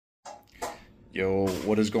Yo,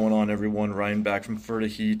 what is going on, everyone? Ryan back from Ferda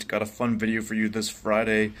Heat. Got a fun video for you this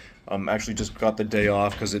Friday. Actually just got the day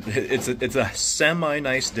off because it's a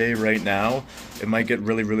semi-nice day right now. It might get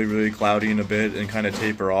really cloudy in a bit and kind of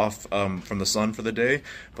taper off from the sun for the day.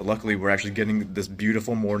 But luckily, we're actually getting this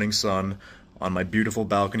beautiful morning sun on my beautiful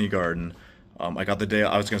balcony garden. I got the day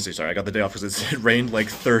off because it rained like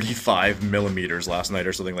 35 millimeters last night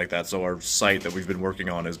or something like that. So our site that we've been working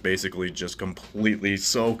on is basically just completely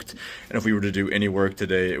soaked. And if we were to do any work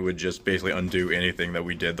today, it would just basically undo anything that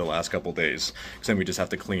we did the last couple days. Because then we just have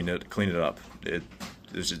to clean it up. It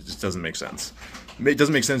just doesn't make sense. It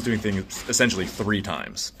doesn't make sense doing things essentially 3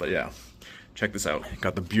 times. But yeah, check this out.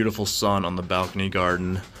 Got the beautiful sun on the balcony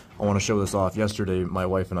garden. I want to show this off. Yesterday, my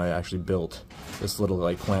wife and I actually built this little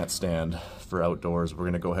like plant stand for outdoors. We're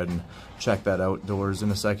gonna go ahead and check that outdoors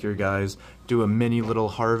in a sec here, guys. Do a mini little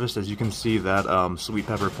harvest. As you can see, that sweet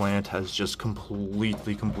pepper plant has just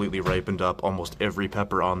completely ripened up. Almost every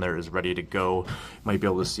pepper on there is ready to go. Might be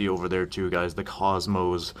able to see over there too, guys. The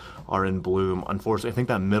cosmos are in bloom. Unfortunately, I think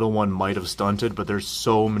that middle one might have stunted, but there's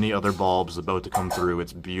so many other bulbs about to come through.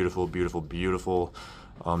 It's beautiful.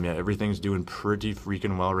 Yeah, everything's doing pretty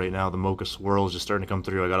freaking well right now. The mocha swirl is just starting to come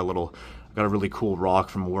through. I got a really cool rock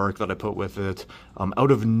from work that I put with it.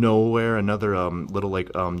 Out of nowhere, another little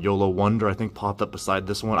like YOLO Wonder I think popped up beside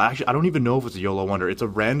this one. I don't even know if it's a YOLO Wonder. It's a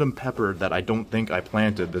random pepper that I don't think I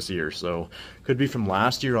planted this year, so could be from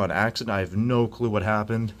last year on accident. I have no clue what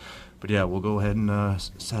happened. But yeah, we'll go ahead and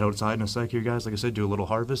head outside in a sec here, guys. Like I said, do a little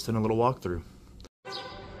harvest and a little walkthrough.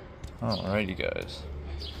 Alrighty, guys.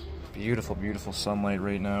 Beautiful sunlight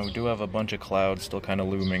right now. We do have a bunch of clouds still kind of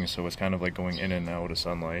looming, so it's kind of like going in and out of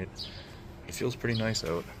sunlight. It feels pretty nice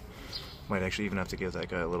out. Might actually even have to give that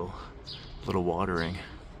guy a little watering.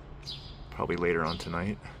 Probably later on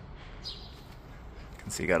tonight. You can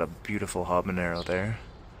see got a beautiful habanero there.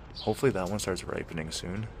 Hopefully that one starts ripening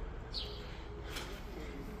soon.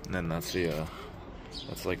 And then that's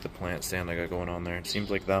like the plant stand I got going on there. It seems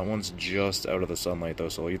like that one's just out of the sunlight though,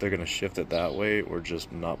 so either gonna shift it that way or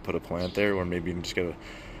just not put a plant there, or maybe even just gonna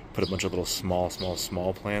put a bunch of little small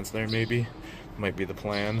plants there maybe. Might be the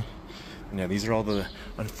plan. And yeah, these are all the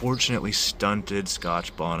unfortunately stunted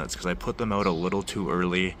Scotch bonnets because I put them out a little too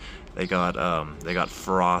early. They got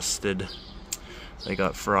frosted. They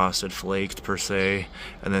got frosted, flaked per se,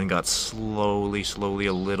 and then got slowly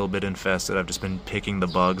a little bit infested. I've just been picking the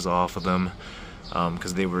bugs off of them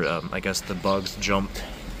because they were, I guess the bugs jumped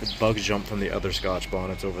from the other Scotch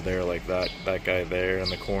bonnets over there, like that guy there in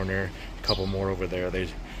the corner, a couple more over there.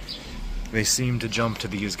 They seem to jump to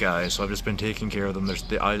these guys, so I've just been taking care of them.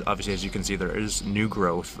 Obviously, as you can see, there is new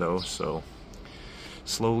growth though, so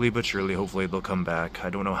slowly but surely, hopefully they'll come back. I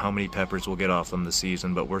don't know how many peppers we'll get off them this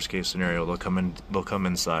season, but worst case scenario, they'll come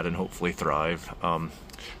inside and hopefully thrive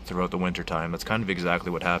throughout the winter time. That's kind of exactly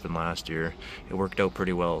what happened last year. It worked out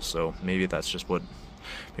pretty well, so maybe that's just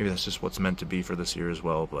what's meant to be for this year as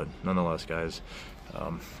well. But nonetheless, guys,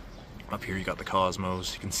 up here you got the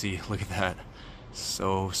cosmos. You can see, look at that,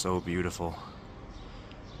 so beautiful.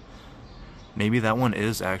 Maybe that one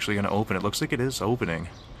is actually going to open. It looks like it is opening.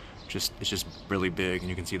 It's just really big, and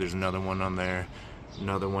you can see there's another one on there,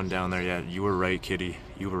 another one down there. Yeah, you were right, kitty.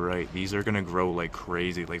 You were right. These are gonna grow like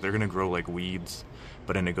crazy. Like they're gonna grow like weeds,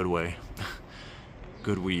 but in a good way.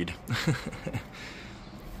 Good weed. You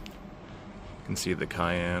can see the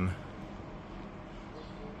cayenne.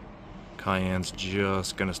 Cayenne's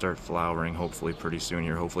just gonna start flowering hopefully pretty soon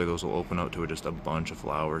here. Hopefully those will open up to just a bunch of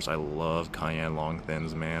flowers. I love cayenne long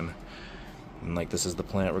thins, man. And like this is the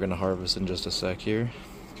plant we're gonna harvest in just a sec here.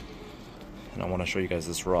 And I want to show you guys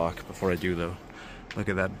this rock before I do though. Look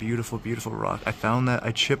at that beautiful rock.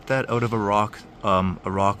 I chipped that out of a rock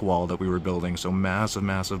wall that we were building. So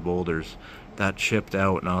massive boulders that chipped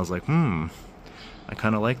out, and I was like, I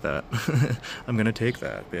kind of like that. I'm gonna take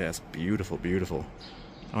that. Yeah, it's beautiful.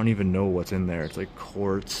 I don't even know what's in there. It's like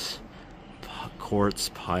quartz,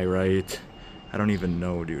 pyrite. I don't even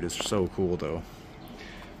know, dude. It's so cool though.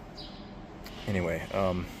 Anyway,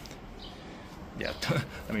 yeah,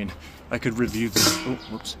 I mean, I could review this. Oh,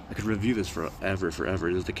 whoops! I could review this forever.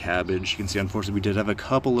 There's the cabbage. You can see, unfortunately, we did have a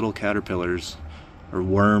couple little caterpillars or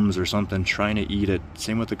worms or something trying to eat it.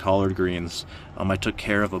 Same with the collard greens. I took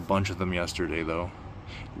care of a bunch of them yesterday, though.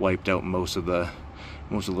 Wiped out most of the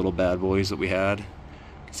little bad boys that we had. You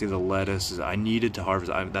can see the lettuce. I needed to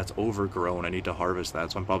harvest. That's overgrown. I need to harvest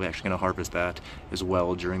that, so I'm probably actually going to harvest that as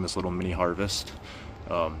well during this little mini harvest.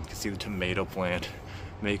 You can see the tomato plant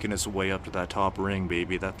making its way up to that top ring,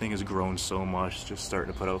 baby. That thing has grown so much, just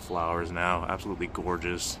starting to put out flowers now. Absolutely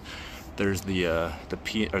gorgeous. There's the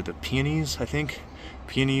peonies, I think.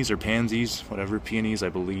 Peonies or pansies, whatever, peonies, I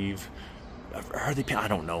believe. are they? I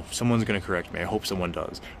don't know. Someone's gonna correct me. I hope someone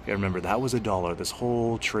does. Okay, remember that was $1. This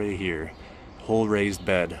whole tray here, whole raised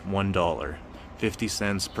bed, $1, 50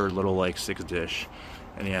 cents per little like 6 dish,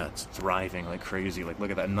 and yeah, it's thriving like crazy. Like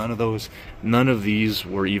look at that. None of these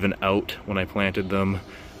were even out when I planted them.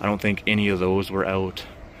 I don't think any of those were out.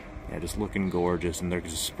 Yeah, just looking gorgeous, and they're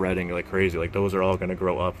just spreading like crazy. Like those are all gonna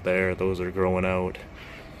grow up there. Those are growing out.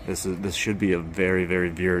 This should be a very, very,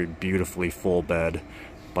 very beautifully full bed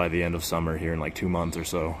by the end of summer here in like 2 months or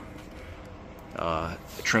so.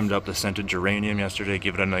 Trimmed up the scented geranium yesterday,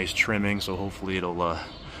 give it a nice trimming, so hopefully it'll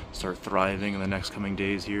start thriving in the next coming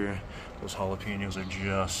days here. Those jalapenos are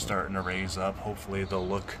just starting to raise up. Hopefully they'll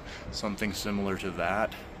look something similar to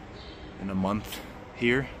that in a month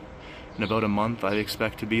here. In about a month I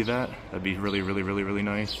expect to be that. That'd be really, really, really, really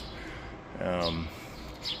nice.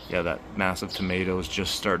 Yeah, that massive tomato is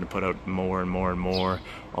just starting to put out more and more and more.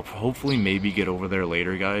 I'll hopefully maybe get over there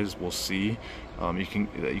later, guys. We'll see. You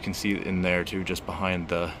can see it in there too, just behind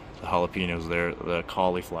the jalapenos there. The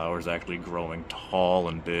cauliflower is actually growing tall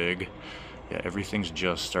and big. Yeah, everything's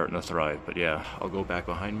just starting to thrive. But yeah, I'll go back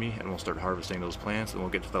behind me and we'll start harvesting those plants, and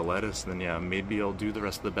we'll get to the lettuce. And then yeah, maybe I'll do the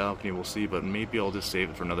rest of the balcony. We'll see. But maybe I'll just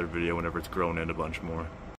save it for another video whenever it's grown in a bunch more.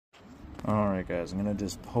 Alright guys, I'm gonna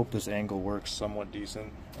just hope this angle works somewhat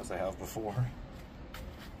decent, as I have before.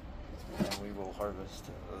 And we will harvest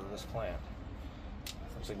this plant.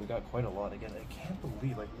 Looks like we got quite a lot. Again, I can't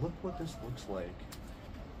believe, like, look what this looks like.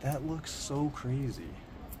 That looks so crazy.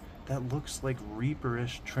 That looks like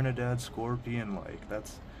Reaper-ish Trinidad Scorpion, like,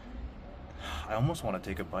 that's... I almost want to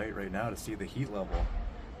take a bite right now to see the heat level.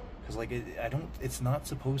 Because, like, it's not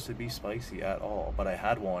supposed to be spicy at all, but I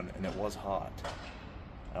had one and it was hot.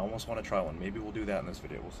 I almost want to try one. Maybe we'll do that in this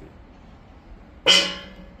video. We'll see.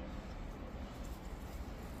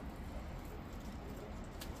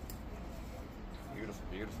 Beautiful,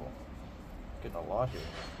 beautiful. Getting a lot here.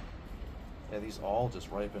 Yeah, these all just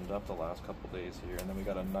ripened up the last couple days here. And then we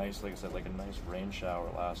got a nice, like I said, like a nice rain shower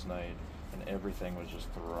last night. And everything was just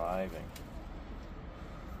thriving.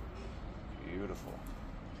 Beautiful.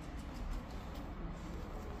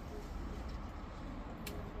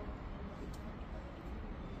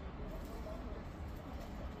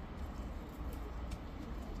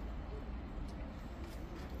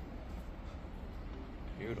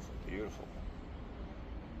 Beautiful, beautiful.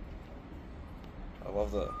 I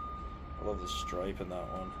love the stripe in that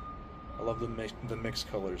one. I love the mixed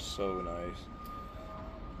colors, so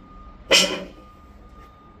nice.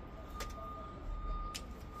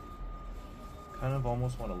 Kind of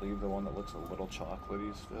almost want to leave the one that looks a little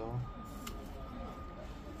chocolatey still.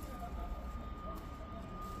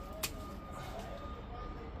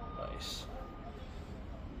 Nice.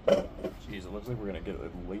 Jeez, it looks like we're gonna get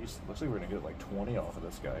at least, looks like we're gonna get like 20 off of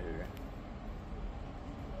this guy here.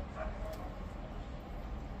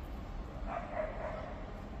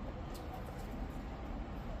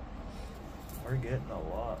 We're getting a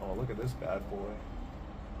lot. Oh, look at this bad boy.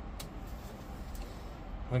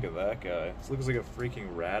 Look at that guy. This looks like a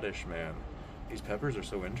freaking radish, man. These peppers are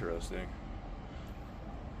so interesting.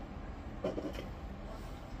 Oops.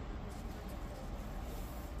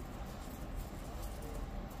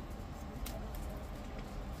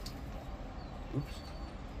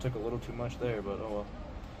 Took a little too much there, but oh well.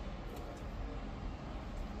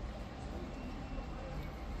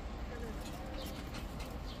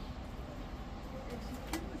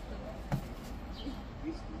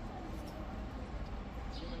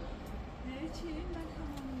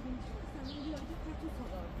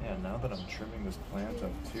 Yeah, now that I'm trimming this plant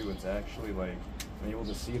up too, it's actually like, I'm able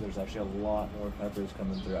to see there's actually a lot more peppers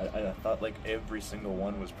coming through. I thought like every single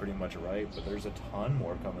one was pretty much ripe, but there's a ton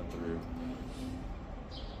more coming through.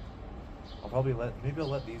 I'll probably maybe I'll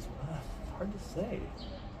let these, hard to say.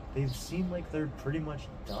 They seem like they're pretty much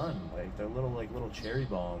done. Like they're little cherry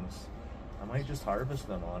bombs. I might just harvest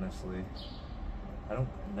them, honestly. I don't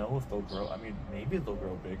know if they'll grow. I mean, maybe they'll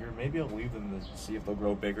grow bigger. Maybe I'll leave them to see if they'll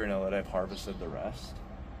grow bigger now that I've harvested the rest.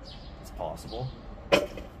 It's possible.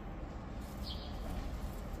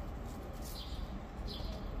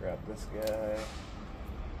 Grab this guy.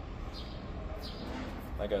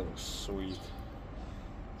 That guy looks sweet.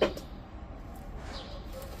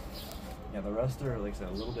 Yeah, the rest are, like I said,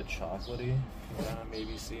 a little bit chocolatey. You can kind of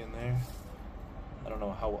maybe see in there. I don't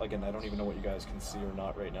know how, again, I don't even know what you guys can see or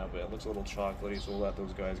not right now, but it looks a little chocolatey, so we'll let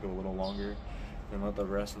those guys go a little longer and let the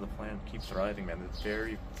rest of the plant keep thriving, man. It's a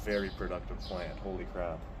very, very productive plant. Holy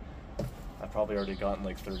crap. I've probably already gotten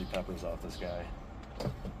like 30 peppers off this guy.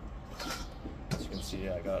 As you can see,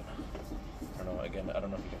 I got, I don't know, again, I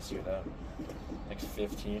don't know if you can see that, like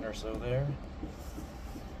 15 or so there.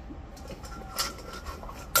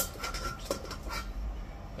 Oops.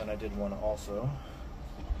 Then I did want to also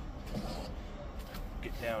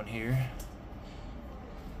get down here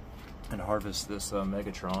and harvest this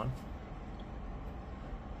Megatron.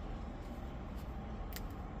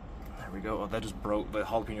 There we go. Oh, that just broke. The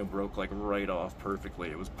jalapeno broke like right off perfectly.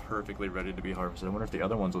 It was perfectly ready to be harvested. I wonder if the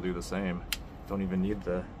other ones will do the same. Don't even need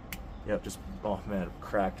the, yep, just, oh man, it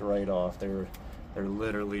cracked right off. They're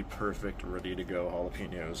literally perfect, ready to go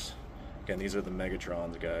jalapenos. Again, these are the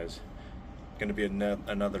Megatrons, guys. Going to be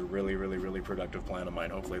another really productive plant of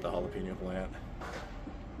mine, hopefully the jalapeno plant.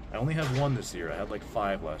 I only have one this year. I had like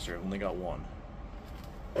 5 last year. I only got one.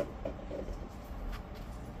 And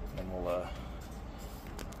we'll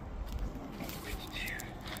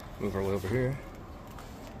move our way over here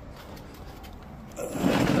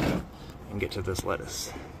and get to this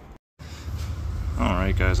lettuce.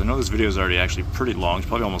 Alright guys, I know this video is already actually pretty long. It's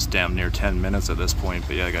probably almost damn near 10 minutes at this point,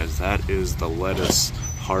 but yeah guys, that is the lettuce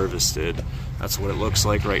harvested. That's what it looks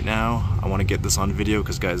like right now. I want to get this on video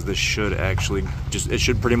because guys, this should actually it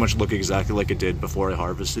should pretty much look exactly like it did before I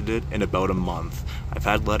harvested it in about a month. I've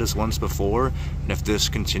had lettuce once before, and if this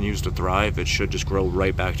continues to thrive, it should just grow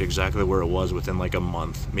right back to exactly where it was within like a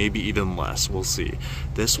month, maybe even less. We'll see.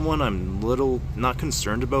 This one I'm not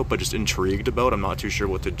concerned about, but just intrigued about. I'm not too sure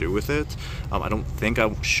what to do with it. I don't think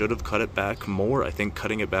I should have cut it back more. I think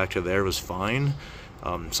cutting it back to there was fine.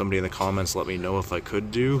 Somebody in the comments let me know if I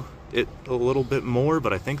could do it a little bit more,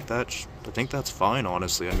 but I think that's fine,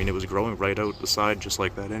 honestly. I mean, it was growing right out the side just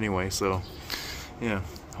like that anyway, so yeah.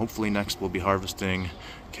 Hopefully next we'll be harvesting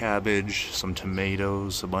cabbage, some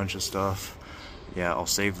tomatoes, a bunch of stuff. Yeah, I'll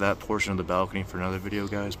save that portion of the balcony for another video,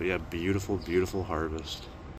 guys, but yeah, beautiful harvest.